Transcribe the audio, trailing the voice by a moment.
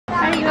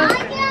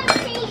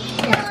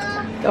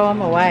Throw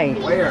them away.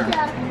 Where?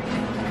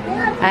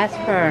 Ask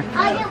her.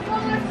 I get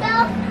one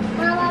myself.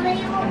 Mom, I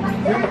get one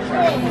myself.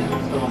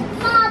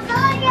 Mom,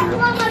 I get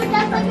one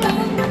myself. I get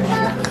one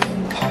myself.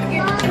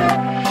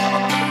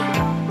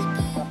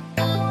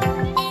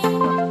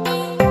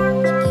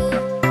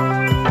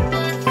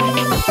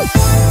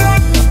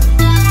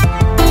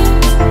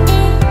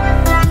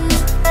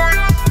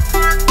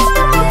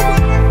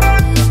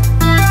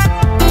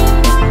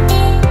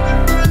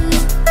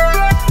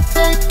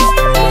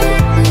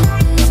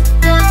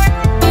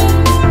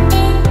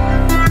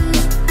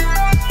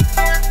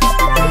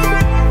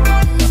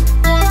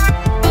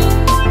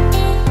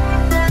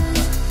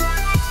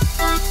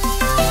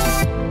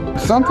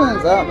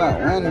 Something's out that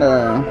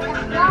window.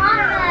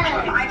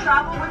 I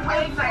travel with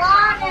weights. What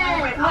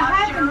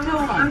happened to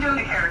him? I'm doing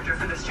a character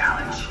for this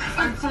challenge.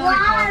 I'm fully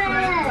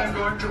confident I'm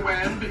going to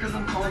win because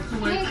I'm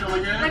constantly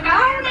killing it.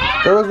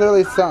 There was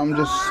literally something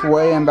just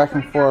swaying back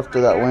and forth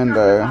through that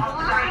window.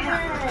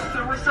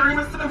 So we're starting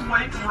with some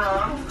white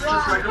rum,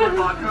 just regular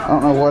vodka. I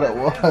don't know what it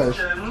was.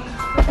 It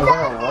was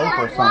like a rope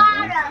or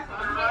something.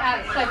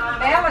 So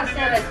Bella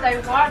said it's no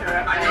water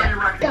up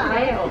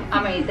there. I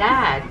mean,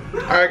 Dad.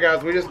 Alright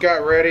guys, we just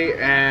got ready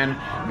and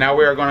now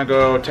we are going to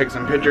go take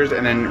some pictures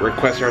and then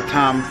request our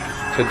time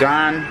to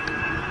dine.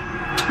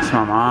 It's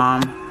my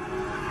mom.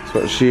 That's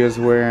what she is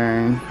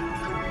wearing.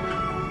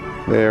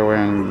 They're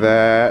wearing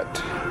that.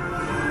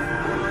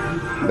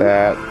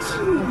 That.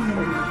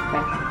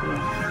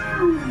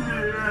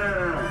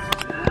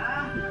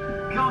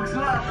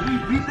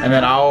 And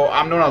then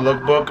I'm doing a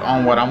lookbook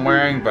on what I'm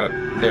wearing, but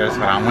there's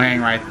what I'm wearing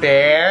right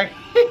there.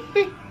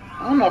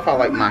 I don't know if I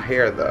like my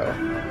hair though.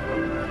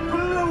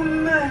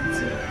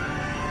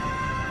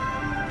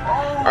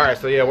 Alright,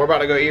 so yeah, we're about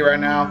to go eat right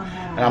now.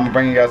 And I'm gonna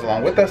bring you guys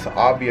along with us,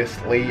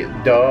 obviously,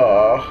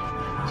 duh.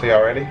 So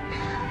y'all ready?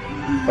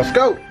 Let's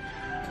go!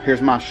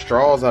 Here's my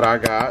straws that I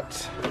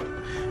got.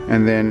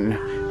 And then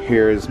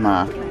here's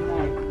my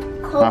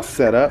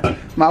setup.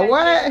 My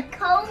what?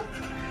 Coat.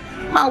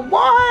 My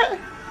what?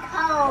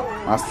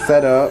 Coat. My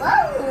setup.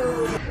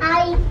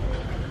 I.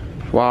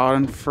 Wild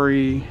and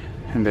free.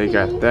 And they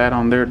got that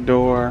on their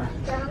door.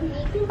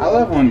 I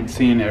love when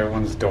seeing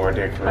everyone's door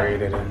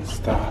decorated and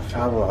stuff.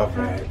 I love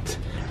it.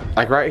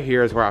 Like right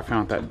here is where I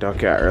found that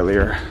duck at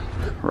earlier.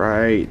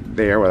 Right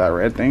there where that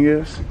red thing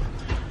is.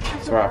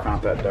 That's where I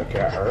found that duck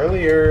at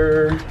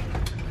earlier.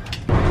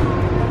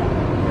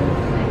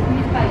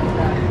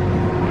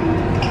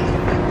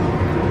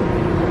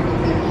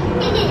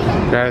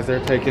 Guys, they're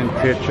taking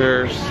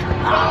pictures.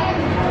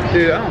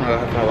 Dude, I don't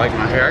know if I like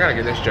my hair. I gotta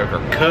get this joker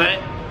cut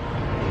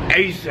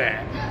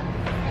ASAP.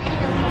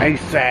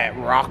 ASAP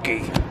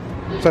Rocky.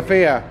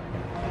 Sophia.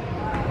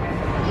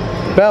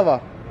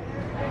 Bella.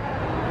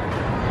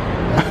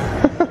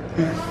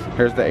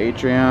 Here's the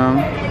atrium.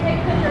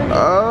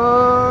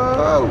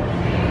 Oh.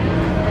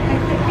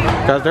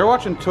 Guys, they're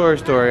watching Toy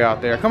Story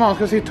out there. Come on, let's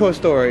go see Toy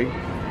Story.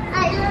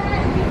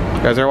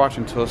 Guys, they're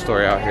watching Toy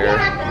Story out here.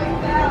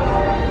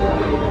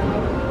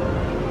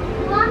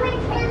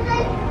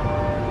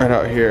 Right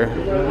out here.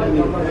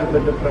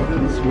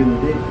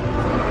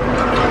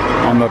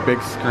 On the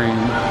big screen.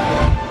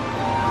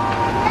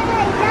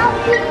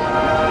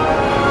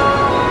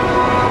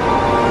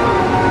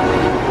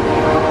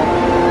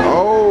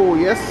 Oh,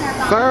 yes,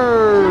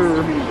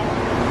 sir.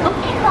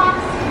 Okay,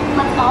 class.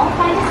 Let's all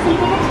find a seat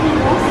at a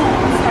table so we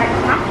can start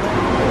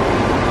crafting.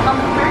 On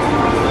the first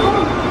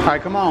one.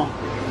 Alright, come on.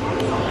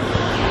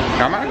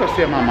 I'm gonna go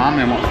see if my mom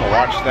wants to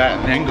watch that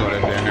and then go to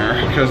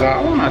dinner because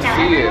I want to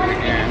see it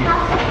again.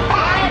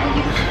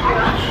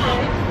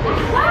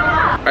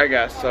 Alright,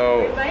 guys.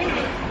 So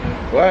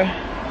what?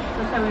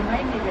 So we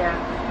may need to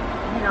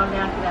head on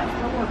down to that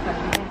store because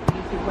we have to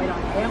usually wait on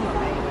the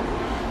elevator.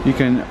 You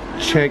can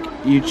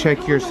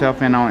check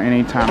yourself in on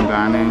anytime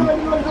dining.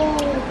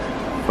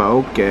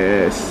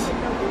 Focus.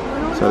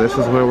 So this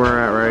is where we're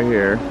at right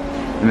here.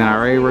 And then I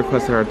already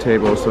requested our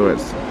table, so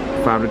it's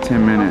 5 to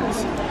 10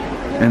 minutes.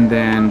 And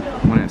then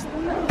when it's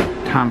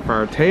time for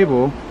our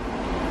table,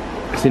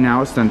 see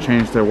now it's done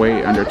changed their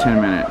wait under 10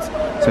 minutes.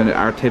 So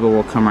our table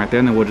will come right there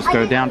and then we'll just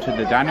go down to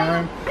the dining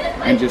room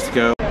and just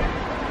go.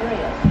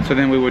 So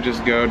then we would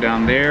just go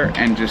down there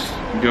and just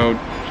go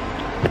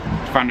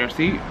find our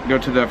seat, go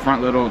to the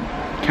front little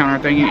counter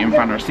thingy and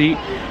find our seat,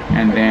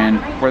 and then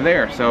we're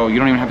there. So you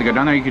don't even have to go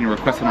down there, you can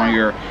request it on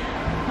your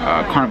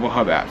Carnival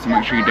Hub app. So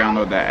make sure you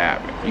download that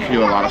app. You can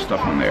do a lot of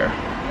stuff on there.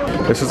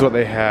 This is what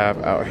they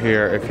have out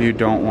here if you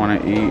don't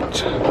want to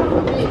eat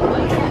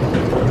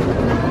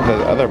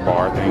the other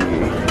bar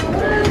thingy.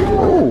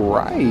 Oh,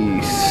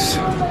 rice,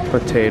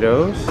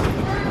 potatoes.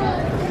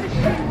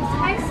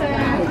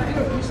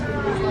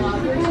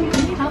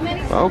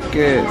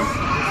 Focus.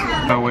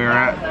 So we're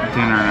at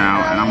dinner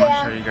now, and I'm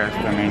gonna show you guys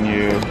the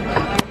menu.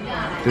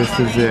 This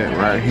is it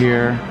right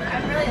here.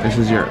 This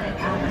is your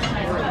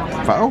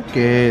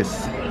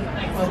focus.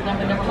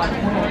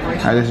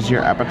 This is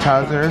your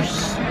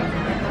appetizers.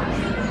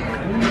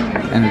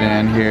 And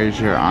then here's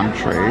your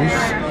entrees.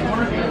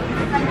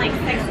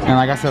 And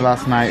like I said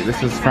last night,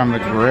 this is from the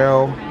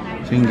grill.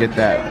 So So you can get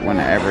that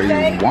whenever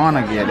you want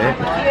to get it.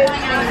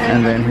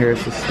 And then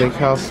here's the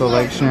steakhouse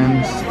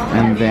selections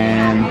and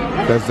then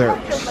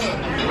desserts.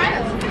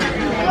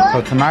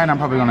 So tonight I'm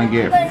probably gonna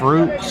get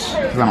fruits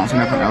because I don't see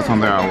nothing else on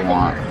there I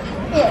want.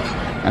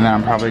 And then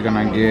I'm probably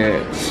gonna get,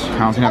 I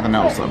don't see nothing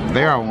else up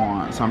there I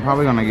want. So I'm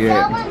probably gonna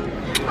get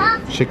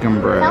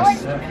chicken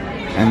breast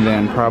and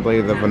then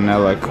probably the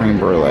vanilla creme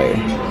brulee.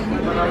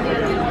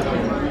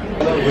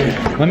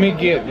 Let me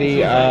get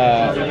the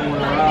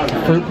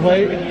fruit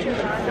plate,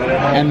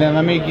 and then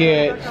let me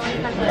get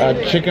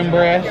chicken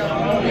breast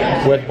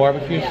with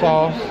barbecue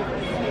sauce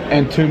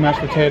and 2 mashed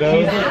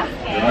potatoes,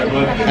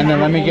 and then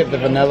let me get the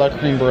vanilla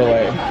creme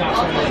brulee.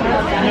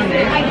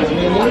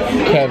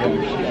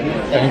 Kevin,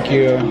 thank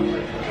you.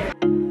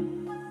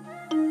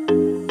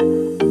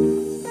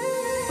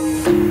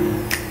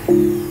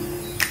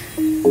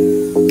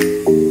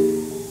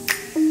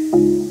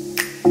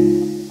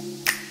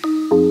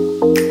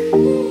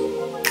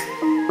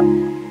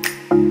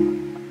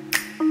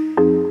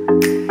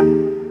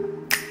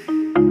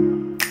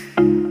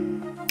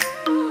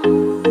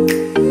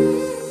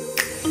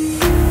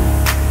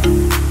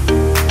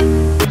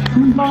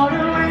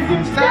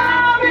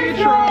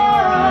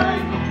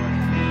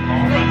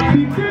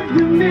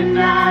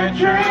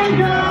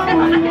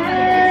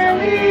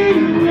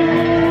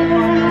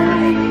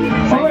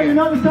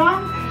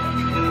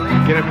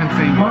 Get up and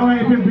sing.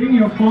 Alright, you can bring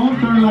your phone,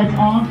 turn lights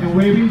on, and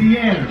wave in the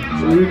air.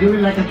 So we do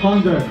it like a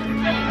concert.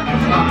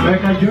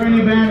 Like a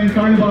journey band in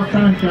Carnival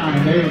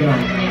Sunshine. There you go.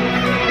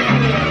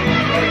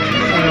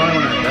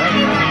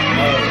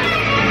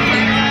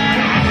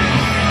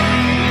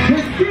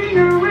 Just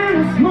finger in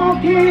a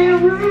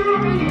smoking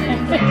room.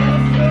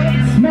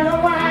 Smell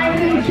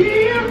wine and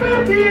cheer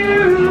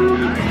perfume.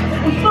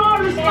 For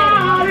the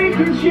smile you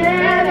can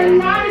share the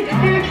light.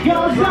 It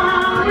goes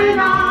on and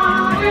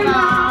on and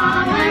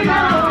on and on.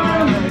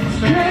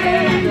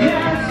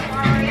 Strangers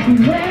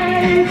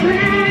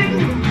waiting.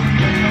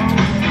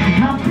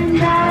 Nothing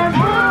that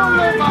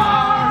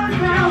boulevard.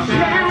 Now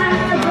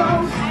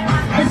shadows.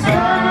 It's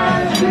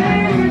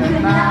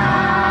Thursday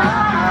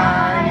night.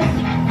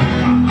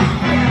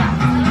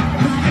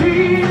 The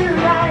street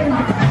light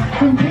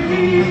from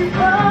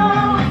people.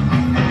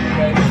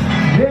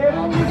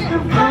 Little Mr.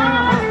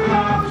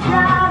 Fire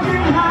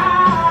shouting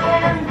high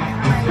and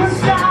the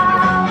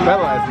sound.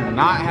 Bella is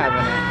not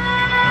having it.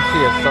 She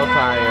is so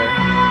tired.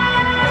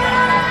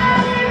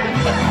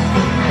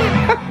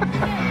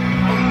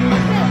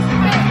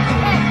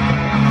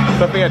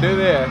 Sophia, do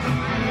this.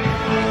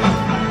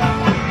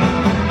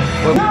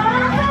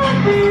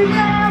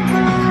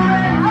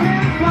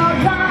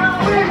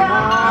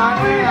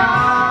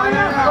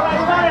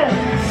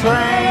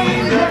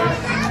 Strangers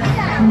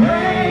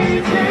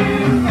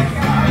waiting.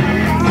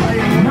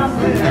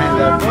 Nothing in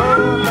the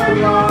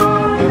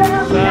boulevard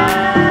of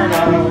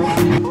shadows.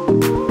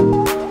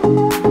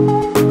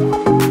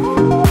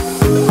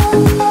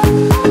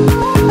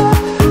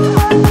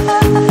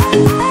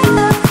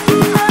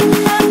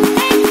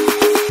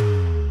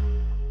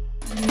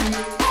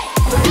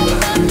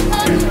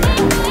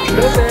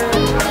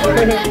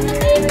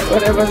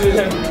 Whatever you do.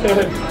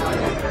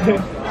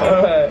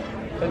 Alright.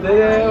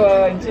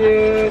 1, 2,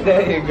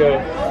 there you go.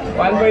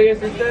 One for you,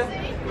 sister.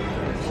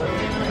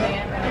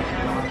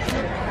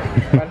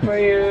 One for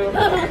you.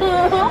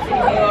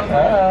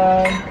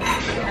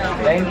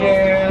 Thank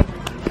you.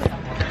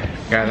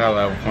 Guys, I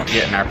love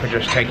getting our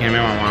pictures taken.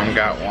 My mom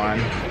got one.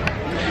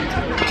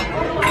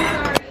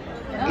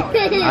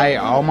 I ate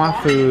all my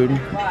food.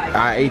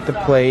 I ate the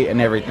plate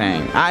and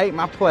everything. I ate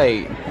my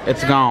plate.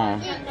 It's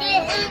gone.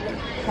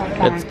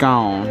 It's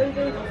gone.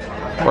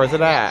 Where's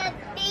it at?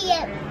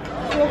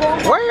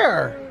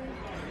 Where?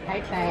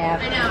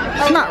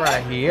 It's not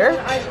right here.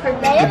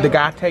 Did the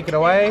guy take it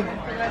away?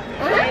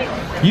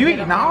 You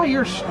eating all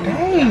your steak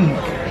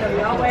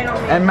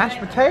and mashed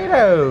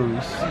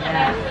potatoes.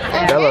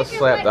 Bella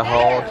slept the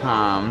whole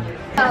time.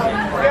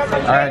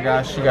 Alright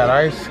guys, she got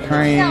ice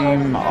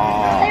cream,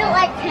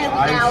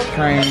 ice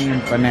cream,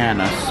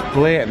 banana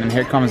split, and then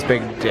here comes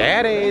Big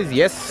Daddy's.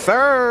 Yes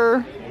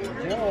sir!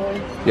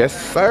 Yes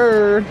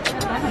sir!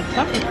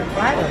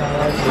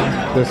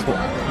 This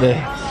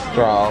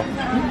straw.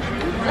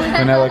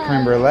 Vanilla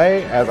creme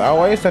brulee, as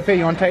always. Sophia,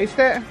 you want to taste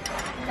it?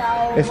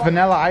 No. It's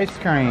vanilla ice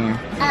cream,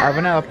 or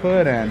vanilla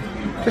pudding.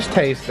 Just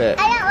taste it.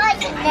 I don't like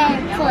vanilla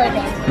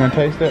pudding. You want to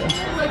taste it?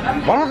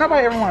 Why don't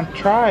nobody ever want to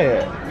try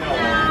it?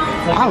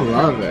 I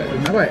love it.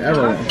 Nobody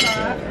ever wants it.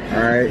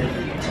 Alright.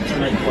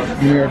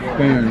 Give me your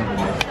spoon.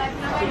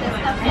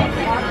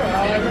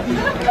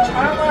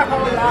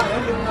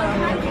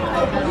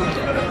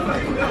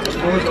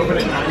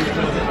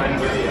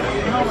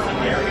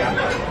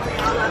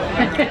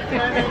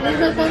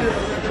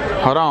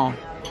 Hold on.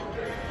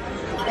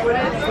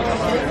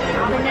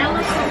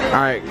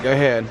 Alright, go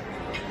ahead.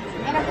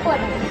 And a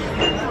pudding.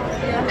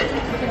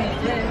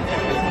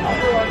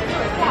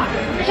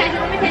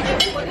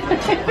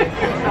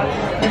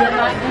 Is it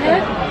not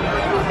good?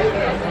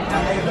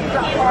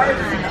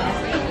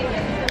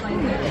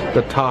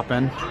 The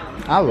topping.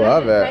 I I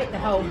love it. Take the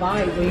whole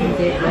bite when you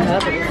get the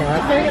other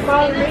stuff. Doesn't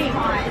bother me.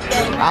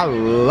 I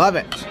love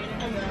it.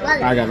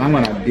 Alright guys, I'm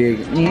gonna dig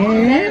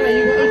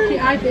in.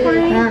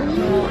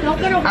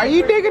 Are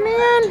you digging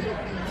in?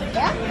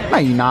 Yeah. No,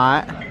 you're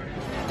not.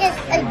 Just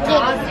a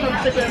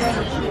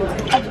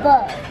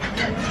bug.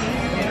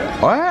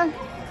 What?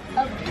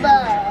 A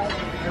bug.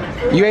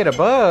 You ate a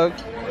bug?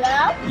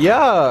 Yeah.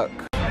 Yuck.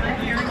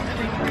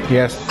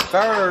 Yes,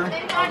 sir.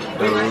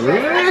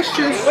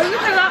 Delicious.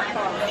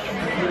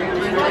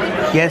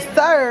 Yes,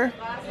 sir.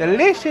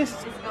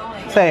 Delicious.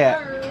 Say it.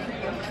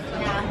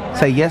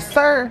 Say yes,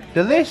 sir.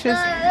 Delicious.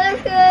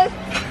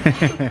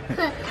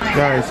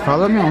 Guys,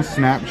 follow me on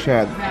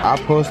Snapchat. I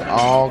post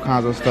all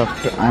kinds of stuff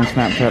on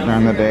Snapchat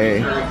during the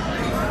day.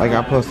 Like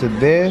I posted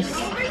this.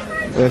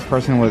 This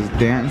person was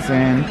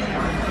dancing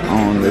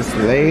on this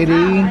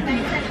lady.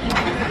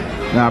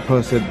 Then I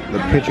posted the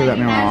picture that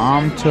me and my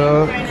mom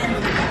took.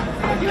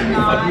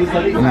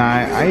 And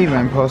I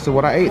even posted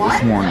what I ate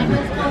this morning.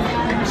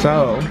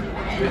 So,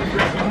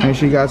 make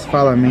sure you guys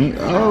follow me.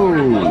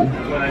 Oh,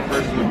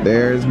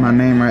 there's my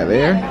name right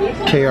there.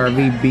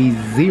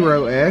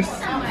 KRVB0S.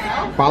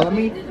 Follow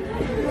me.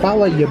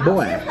 Follow your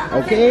boy.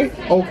 Okay?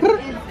 Okay?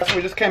 So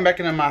we just came back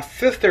into my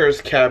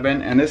sister's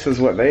cabin, and this is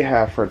what they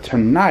have for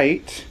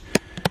tonight.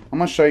 I'm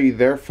going to show you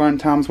their fun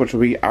times, which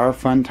will be our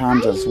fun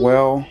times as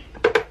well.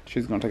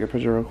 She's going to take a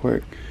picture real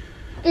quick.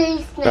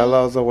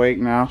 Bella's awake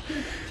now.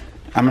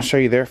 I'm going to show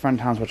you their fun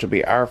times, which will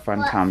be our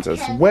fun times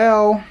as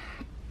well.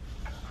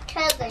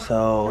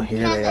 So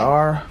here they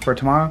are for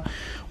tomorrow.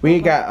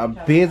 We got a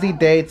busy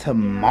day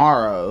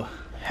tomorrow.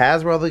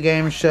 Hasbro the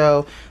Game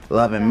Show,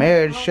 Love and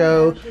Marriage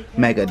Show,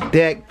 Mega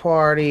Deck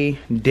Party,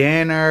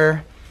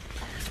 dinner.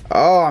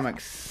 Oh, I'm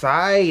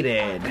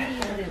excited.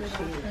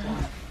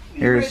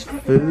 Here's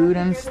food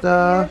and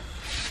stuff.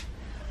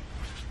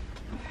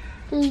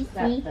 And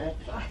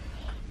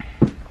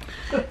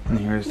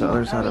here's the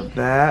other side of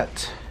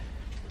that.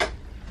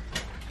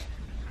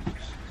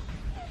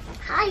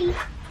 Hi.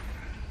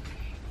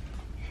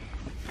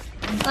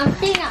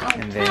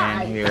 And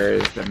then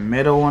here's the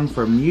middle one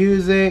for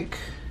music.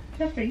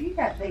 Sister, you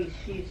got these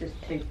shoes just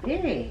too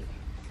big.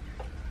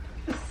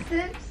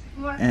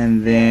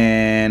 And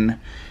then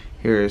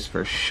here's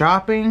for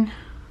shopping.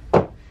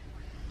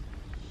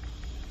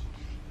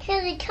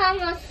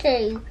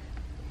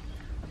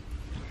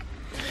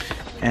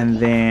 And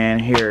then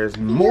here's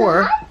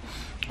more.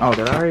 Oh,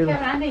 did I already?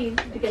 I need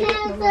to get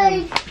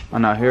Oh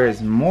no, here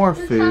is more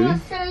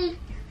food.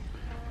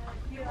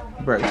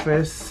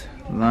 Breakfast,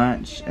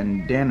 lunch,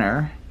 and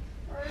dinner.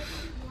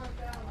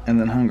 And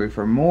then hungry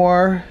for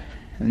more.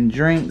 And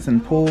drinks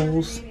and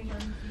pools.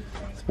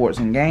 Sports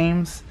and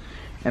games.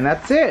 And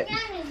that's it.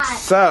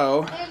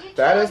 So,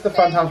 that is the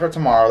fun times for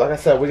tomorrow. Like I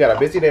said, we got a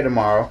busy day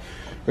tomorrow.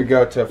 We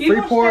go to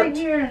Freeport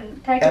and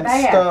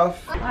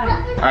stuff.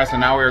 Alright, so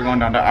now we're going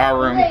down to our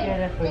room.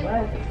 Now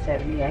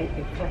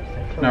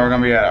we're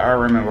going to be at our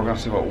room and we're going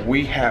to see what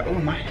we have. Oh,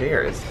 my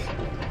hair is,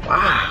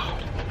 wow.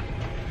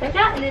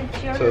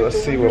 So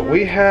let's see what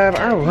we have.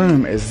 Our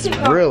room is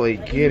really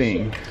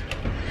getting,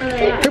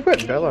 who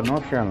put Bella,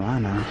 North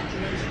Carolina?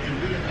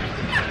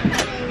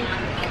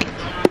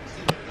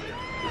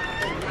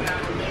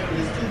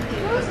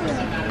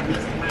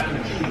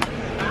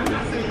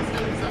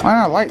 Why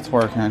aren't lights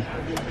working?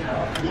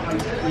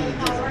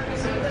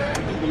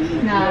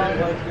 No.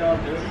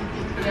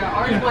 Yeah,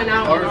 ours went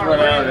out. Ours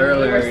went out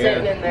earlier. We were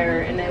sitting in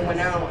there and they went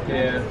out.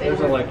 Yeah, there's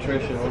an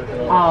electrician working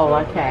on it. Oh,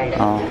 okay.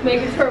 Oh.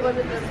 Making sure it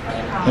wasn't just.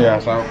 Yeah,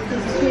 so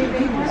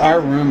our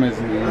room is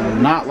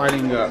not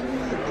lighting up.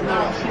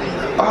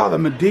 Oh, the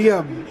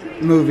Medea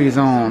movie's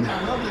on.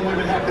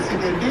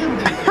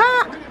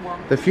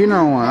 The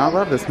funeral one. I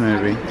love this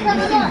movie.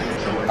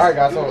 Alright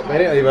guys, so they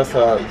didn't leave us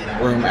a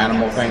room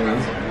animal thingy.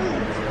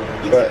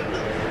 But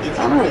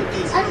I don't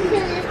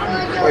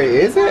know. Wait,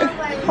 is it?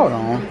 Hold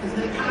on.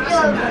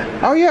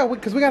 Oh yeah,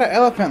 because we got an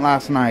elephant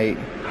last night.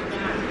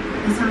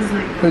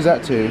 Who's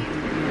that to?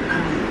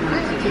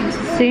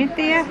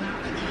 Cynthia,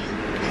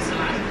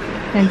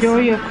 enjoy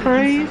your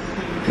cruise.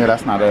 Yeah,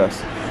 that's not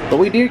us. But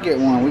we did get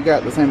one. We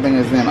got the same thing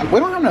as them. We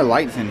don't have no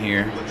lights in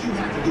here.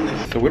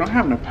 So we don't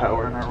have no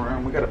power in our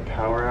room. We got a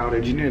power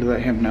outage. You need to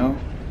let him know.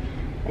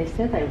 They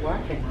said they're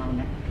working on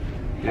it.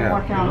 They're Yeah.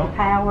 working on the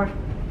power.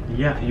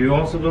 Yeah, you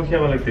also don't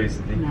have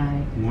electricity.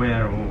 No.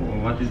 Where?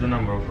 What is the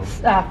number of them?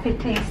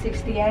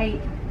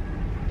 1568.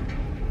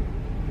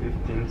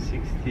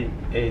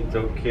 1568,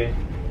 okay.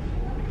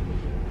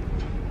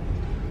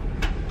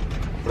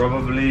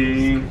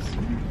 Probably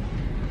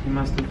he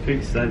must have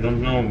fixed, I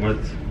don't know, but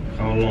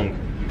how long?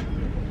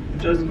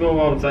 Just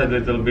go outside a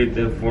little bit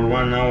and for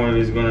 1 hour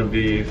it's gonna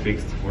be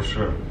fixed for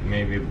sure.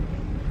 Maybe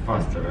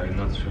faster, I'm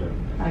not sure.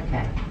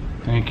 Okay.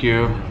 Thank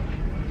you.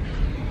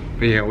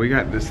 But yeah, we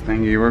got this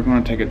thingy. We're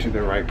going to take it to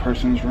the right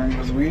person's room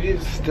because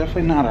it's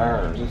definitely not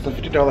ours. It's a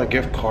 $50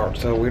 gift card,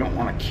 so we don't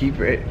want to keep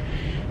it.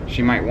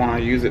 She might want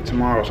to use it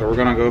tomorrow, so we're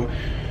going to go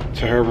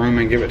to her room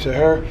and give it to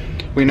her.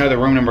 We know the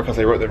room number because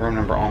they wrote the room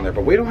number on there,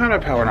 but we don't have no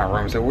power in our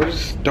room, so we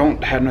just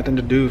don't have nothing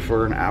to do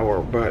for an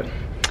hour. But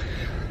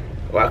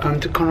Welcome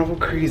to Carnival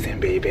cruising,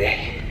 baby.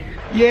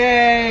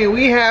 Yay,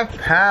 we have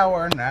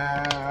power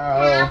now.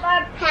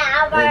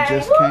 Power. It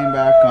just came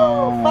back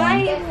on.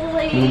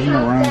 Finally. We was in the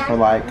room for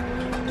like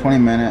 20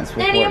 minutes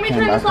before Daddy, it let me came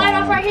turn the back slide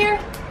on. off right here.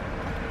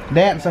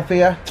 Dance,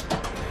 Sophia.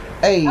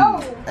 Hey,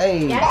 Oh.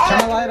 hey, Yes. turn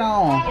the light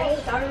on. Hey.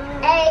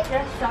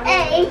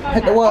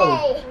 Hit the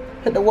whoa.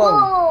 Hit the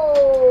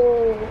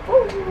whoa.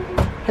 Whoa.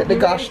 Hit the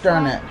gosh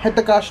darn it. Hit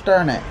the gosh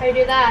darn it. How you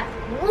do that?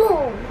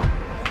 Whoa.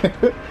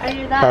 How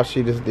you do How that?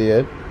 she just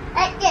did.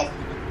 Like this.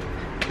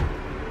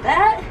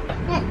 That?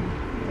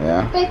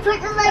 Yeah. They put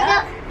it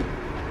like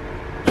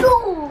a.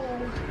 Choo.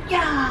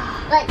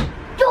 Yeah. Like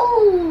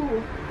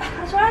choo.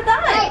 That's what I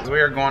thought. We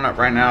are going up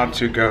right now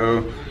to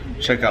go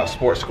check out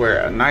Sports Square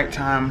at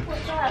nighttime,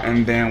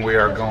 and then we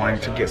are going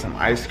to get some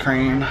ice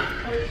cream.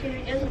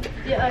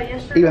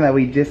 Even though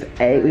we just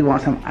ate, we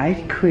want some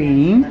ice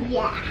cream.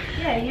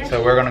 Yeah.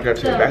 So we're gonna go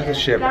to the back of the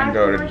ship and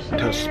go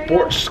to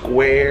Sports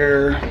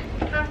Square.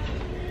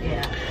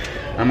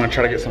 I'm gonna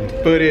try to get some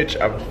footage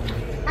of.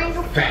 I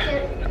know.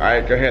 All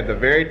right, go ahead. The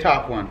very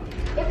top one.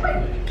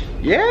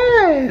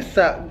 Yes.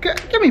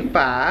 Give me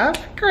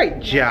 5. Great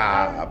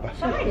job.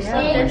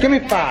 Give me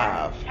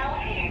 5.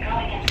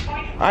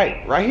 All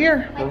right, right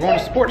here. We're going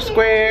to Sports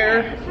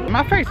Square.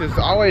 My face is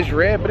always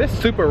red, but it's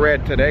super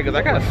red today because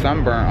I got a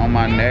sunburn on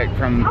my neck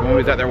from when we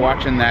was out there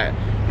watching that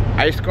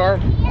ice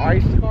carving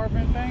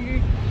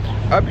thingy.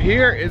 Up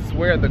here is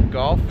where the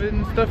golf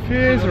and stuff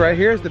is. Right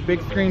here is the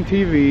big screen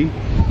TV.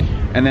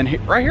 And then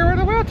right here are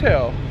the whale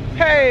tail.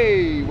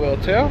 Hey, whale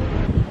tail.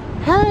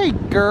 Hey,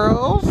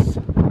 girls.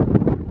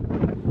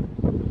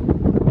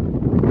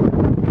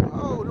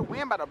 Oh, the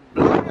wind about to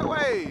blow me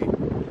away.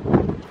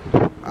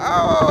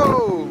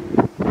 Oh.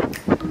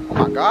 Oh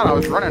my God, I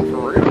was running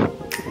for real.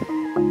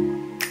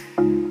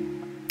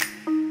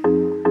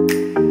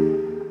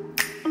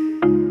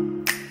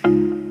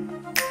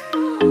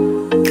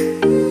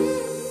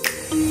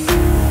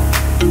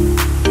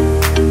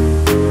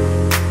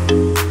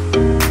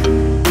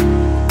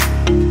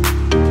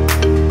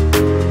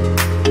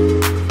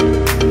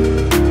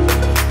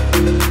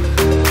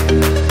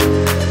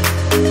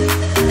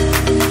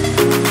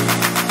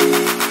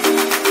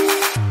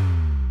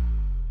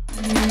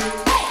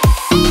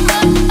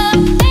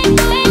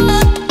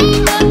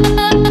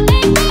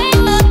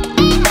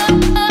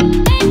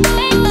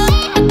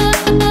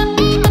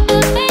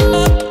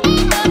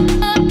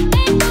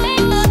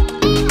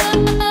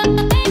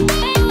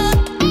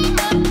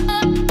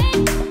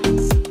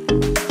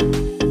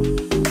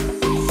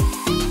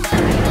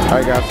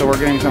 Alright guys, so we're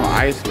getting some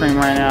ice cream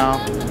right now.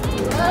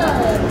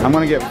 I'm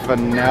gonna get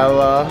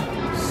vanilla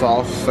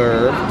soft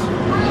serve.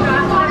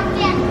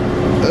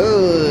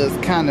 Ugh, it's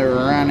kind of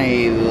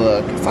runny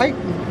look. It's like,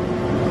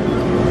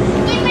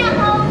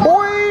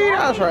 boy,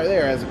 that's right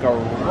there. It's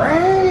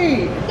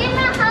great. Give me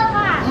a whole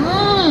lot.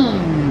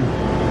 Mmm,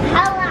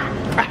 Whole lot.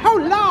 a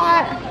whole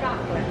lot.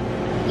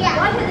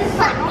 Yeah.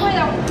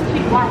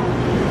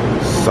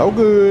 So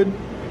good.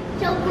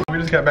 So good. We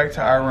just got back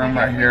to our room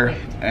right here,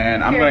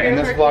 and I'm gonna end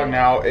this vlog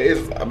now. It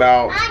is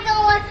about I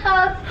go with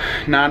her.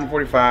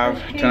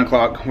 9:45, 10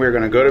 o'clock. We're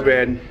gonna go to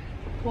bed.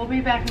 We'll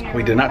be back in your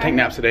We did not take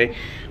naps today.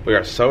 We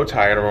are so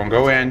tired. We're gonna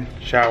go in,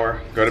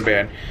 shower, go to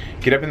bed,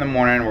 get up in the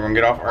morning. We're gonna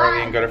get off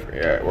early and go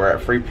to, we're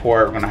at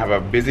Freeport. We're gonna have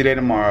a busy day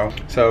tomorrow.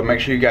 So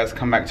make sure you guys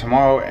come back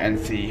tomorrow and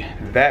see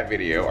that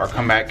video, or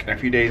come back in a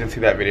few days and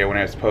see that video when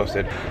it's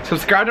posted.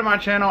 Subscribe to my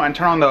channel and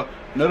turn on the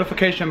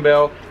notification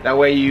bell. That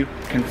way you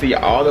can see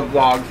all the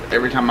vlogs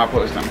every time I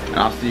post them. And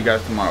I'll see you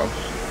guys tomorrow.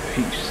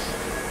 Peace.